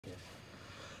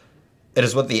It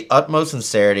is with the utmost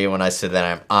sincerity when I say that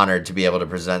I am honored to be able to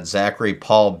present Zachary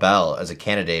Paul Bell as a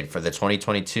candidate for the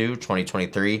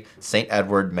 2022-2023 St.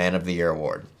 Edward Man of the Year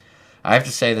Award. I have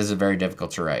to say this is very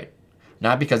difficult to write.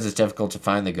 Not because it's difficult to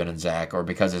find the good in Zach or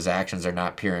because his actions are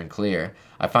not pure and clear.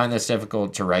 I find this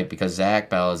difficult to write because Zach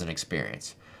Bell is an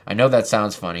experience. I know that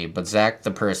sounds funny, but Zach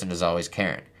the person is always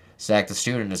caring. Zach the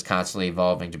student is constantly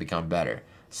evolving to become better.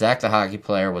 Zach the hockey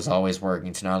player was always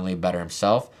working to not only better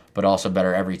himself, but also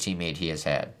better every teammate he has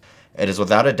had. It is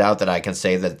without a doubt that I can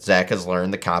say that Zach has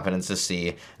learned the competence to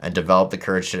see and developed the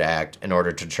courage to act in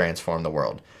order to transform the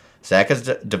world. Zach has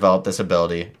developed this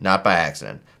ability not by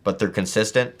accident, but through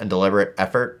consistent and deliberate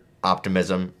effort,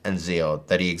 optimism, and zeal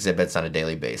that he exhibits on a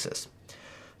daily basis.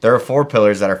 There are four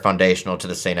pillars that are foundational to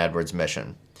the St. Edward's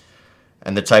mission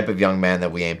and the type of young man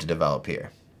that we aim to develop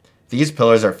here. These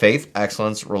pillars are faith,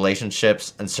 excellence,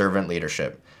 relationships, and servant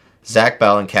leadership. Zach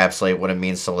Bell encapsulates what it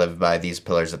means to live by these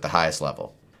pillars at the highest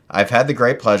level. I've had the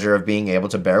great pleasure of being able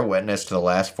to bear witness to the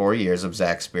last 4 years of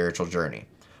Zach's spiritual journey.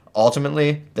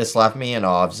 Ultimately, this left me in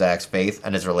awe of Zach's faith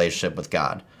and his relationship with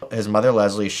God. His mother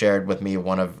Leslie shared with me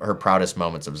one of her proudest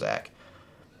moments of Zach.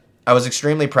 I was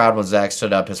extremely proud when Zach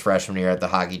stood up his freshman year at the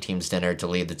hockey team's dinner to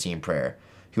lead the team prayer.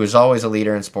 He was always a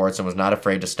leader in sports and was not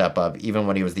afraid to step up, even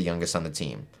when he was the youngest on the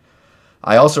team.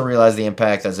 I also realized the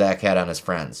impact that Zach had on his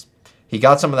friends. He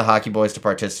got some of the hockey boys to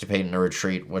participate in a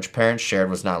retreat, which parents shared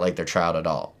was not like their child at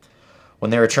all.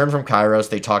 When they returned from Kairos,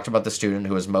 they talked about the student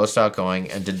who was most outgoing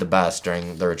and did the best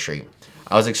during the retreat.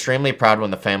 I was extremely proud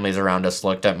when the families around us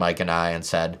looked at Mike and I and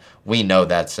said, "We know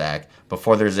that's Zach,"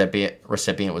 before the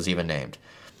recipient was even named.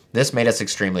 This made us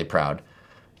extremely proud.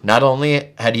 Not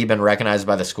only had he been recognized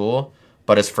by the school,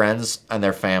 but his friends and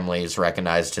their families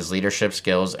recognized his leadership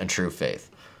skills and true faith.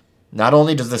 Not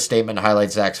only does this statement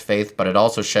highlight Zach's faith, but it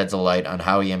also sheds a light on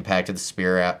how he impacted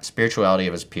the spirituality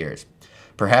of his peers.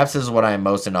 Perhaps this is what I am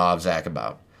most in awe of Zach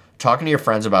about. Talking to your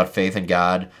friends about faith in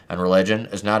God and religion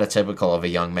is not atypical of a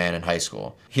young man in high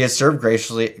school. He has served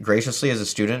graciously as a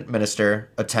student minister,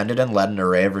 attended and led an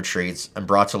array of retreats, and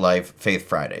brought to life Faith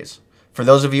Fridays. For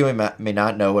those of you who may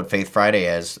not know what Faith Friday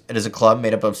is, it is a club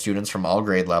made up of students from all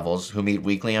grade levels who meet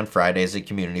weekly on Fridays at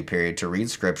community period to read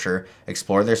scripture,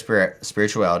 explore their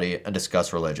spirituality, and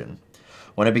discuss religion.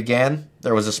 When it began,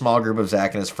 there was a small group of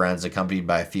Zach and his friends accompanied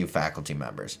by a few faculty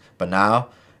members. But now,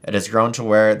 it has grown to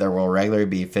where there will regularly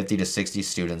be 50 to 60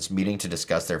 students meeting to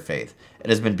discuss their faith. It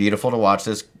has been beautiful to watch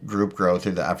this group grow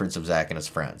through the efforts of Zach and his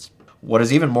friends. What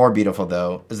is even more beautiful,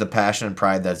 though, is the passion and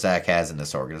pride that Zach has in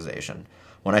this organization.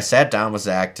 When I sat down with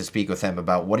Zach to speak with him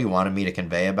about what he wanted me to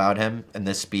convey about him in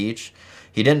this speech,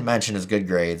 he didn't mention his good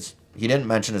grades, he didn't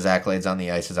mention his accolades on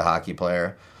the ice as a hockey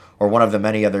player, or one of the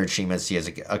many other achievements he has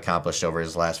accomplished over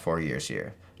his last 4 years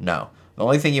here. No, the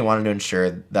only thing he wanted to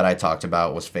ensure that I talked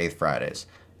about was Faith Fridays.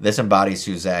 This embodies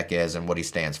who Zach is and what he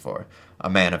stands for, a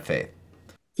man of faith.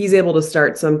 He's able to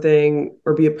start something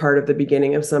or be a part of the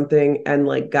beginning of something, and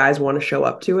like guys want to show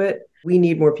up to it. We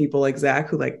need more people like Zach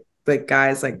who like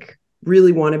guys like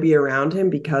really want to be around him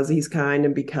because he's kind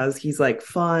and because he's like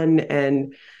fun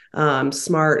and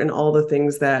smart and all the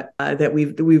things that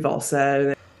we've all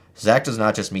said. Zach does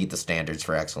not just meet the standards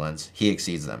for excellence, he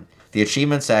exceeds them. The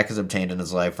achievements Zach has obtained in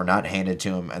his life were not handed to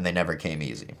him, and they never came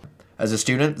easy. As a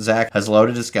student, Zach has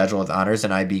loaded his schedule with honors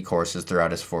and IB courses throughout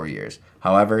his 4 years.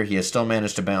 However, he has still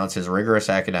managed to balance his rigorous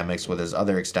academics with his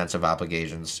other extensive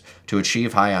obligations to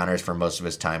achieve high honors for most of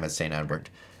his time at St. Edward.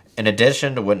 In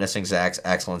addition to witnessing Zach's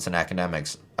excellence in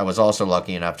academics, I was also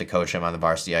lucky enough to coach him on the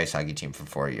varsity ice hockey team for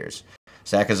 4 years.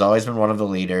 Zach has always been one of the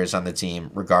leaders on the team,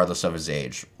 regardless of his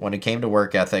age, when it came to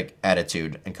work ethic,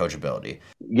 attitude, and coachability.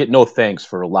 Get no thanks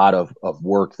for a lot of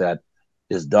work that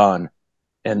is done.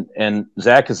 And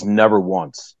Zach has never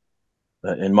once,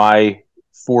 in my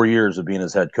 4 years of being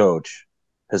his head coach,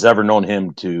 has ever known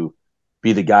him to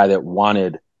be the guy that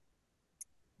wanted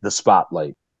the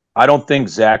spotlight. I don't think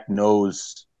Zach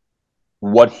knows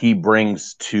what he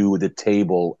brings to the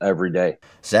table every day.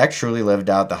 Zach truly lived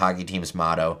out the hockey team's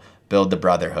motto, build the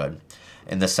brotherhood,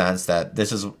 in the sense that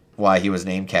this is why he was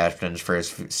named captain for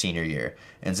his senior year.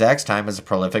 In Zach's time as a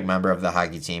prolific member of the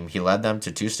hockey team, he led them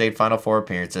to 2 state Final Four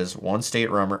appearances, 1 state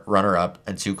runner-up,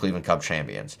 and 2 Cleveland Cup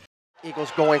champions.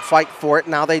 Eagles going fight for it.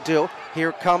 Now they do.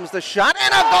 Here comes the shot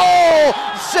and a goal!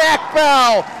 Zach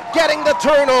Bell getting the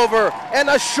turnover and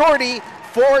a shorty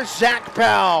for Zach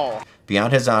Bell.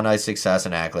 Beyond his on-ice success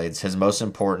and accolades, his most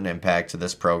important impact to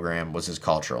this program was his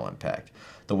cultural impact.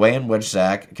 The way in which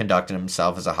Zach conducted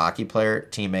himself as a hockey player,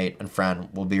 teammate, and friend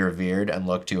will be revered and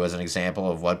looked to as an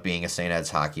example of what being a St.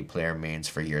 Ed's hockey player means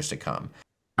for years to come.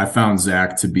 I found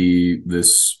Zach to be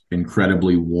this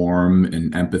incredibly warm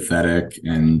and empathetic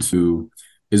and who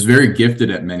is very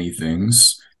gifted at many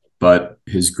things, but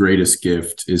his greatest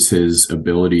gift is his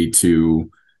ability to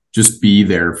just be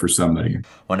there for somebody.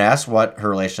 When asked what her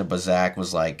relationship with Zach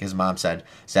was like, his mom said,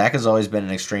 "Zach has always been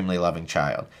an extremely loving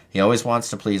child. He always wants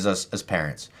to please us as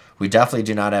parents. We definitely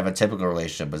do not have a typical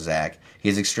relationship with Zach. He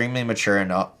is extremely mature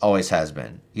and always has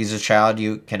been. He's a child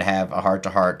you can have a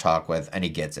heart-to-heart talk with, and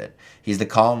he gets it. He's the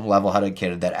calm, level-headed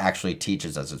kid that actually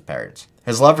teaches us as parents."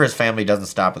 His love for his family doesn't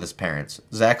stop with his parents.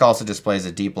 Zach also displays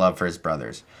a deep love for his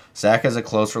brothers. Zach has a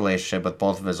close relationship with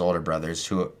both of his older brothers,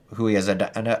 who he has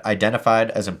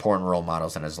identified as important role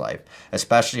models in his life,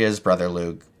 especially his brother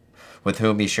Luke, with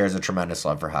whom he shares a tremendous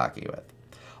love for hockey with.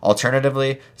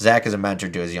 Alternatively, Zach is a mentor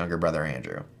to his younger brother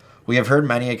Andrew. We have heard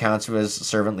many accounts of his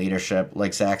servant leadership,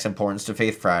 like Zach's importance to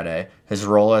Faith Friday, his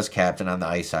role as captain on the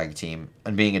ice hockey team,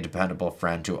 and being a dependable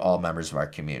friend to all members of our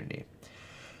community.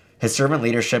 His servant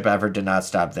leadership effort did not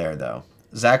stop there, though.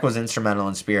 Zach was instrumental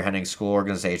in spearheading school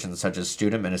organizations such as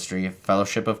Student Ministry,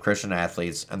 Fellowship of Christian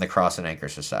Athletes, and the Cross and Anchor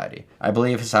Society. I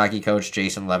believe his hockey coach,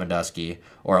 Jason Lewandowski,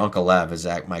 or Uncle Lev, as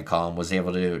Zach might call him, was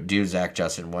able to do Zach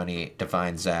justice when he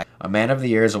defined Zach. A man of the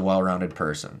year is a well-rounded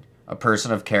person. A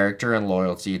person of character and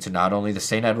loyalty to not only the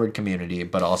St. Edward community,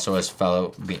 but also his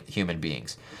fellow human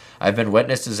beings. I've been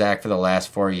witness to Zach for the last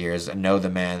 4 years and know the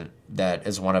man that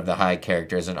is one of the high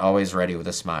characters and always ready with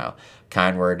a smile,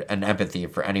 kind word, and empathy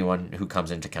for anyone who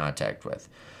comes into contact with.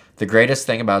 The greatest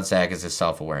thing about Zach is his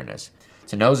self-awareness.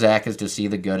 To know Zach is to see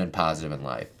the good and positive in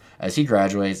life. As he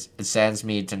graduates, it saddens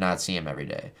me to not see him every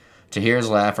day, to hear his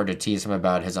laugh or to tease him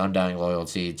about his undying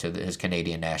loyalty to his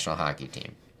Canadian national hockey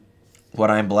team.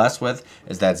 What I'm blessed with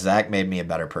is that Zach made me a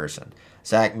better person.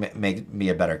 Zach made me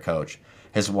a better coach.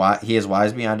 He is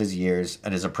wise beyond his years,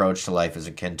 and his approach to life is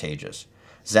contagious.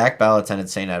 Zach Bell attended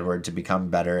St. Edward to become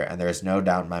better, and there is no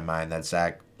doubt in my mind that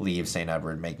Zach leaves St.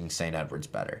 Edward making St. Edwards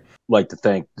better. I'd like to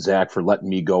thank Zach for letting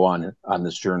me go on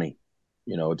this journey.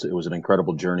 You know, it was an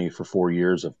incredible journey for 4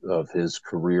 years of his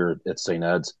career at St.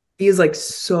 Ed's. He is like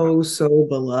so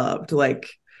beloved. Like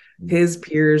his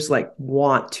peers like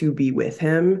want to be with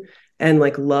him and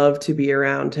like love to be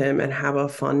around him and have a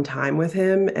fun time with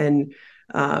him. And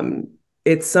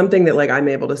it's something that like I'm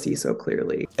able to see so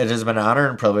clearly. It has been an honor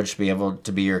and privilege to be able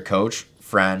to be your coach,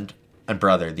 friend, and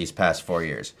brother these past 4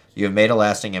 years. You have made a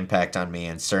lasting impact on me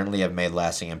and certainly have made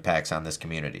lasting impacts on this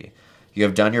community. You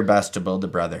have done your best to build the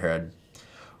brotherhood.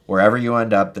 Wherever you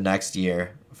end up the next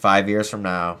year, 5 years from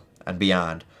now, and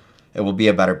beyond, it will be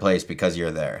a better place because you're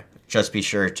there. Just be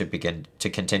sure to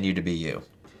continue to be you.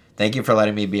 Thank you for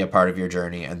letting me be a part of your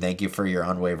journey, and thank you for your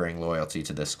unwavering loyalty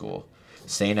to this school.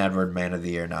 St. Edward Man of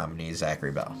the Year nominee,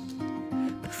 Zachary Bell.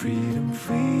 But freedom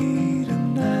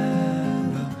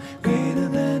never greater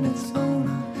than its own.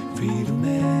 Freedom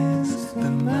is the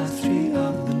mastery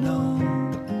of the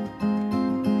known.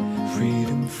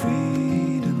 Freedom.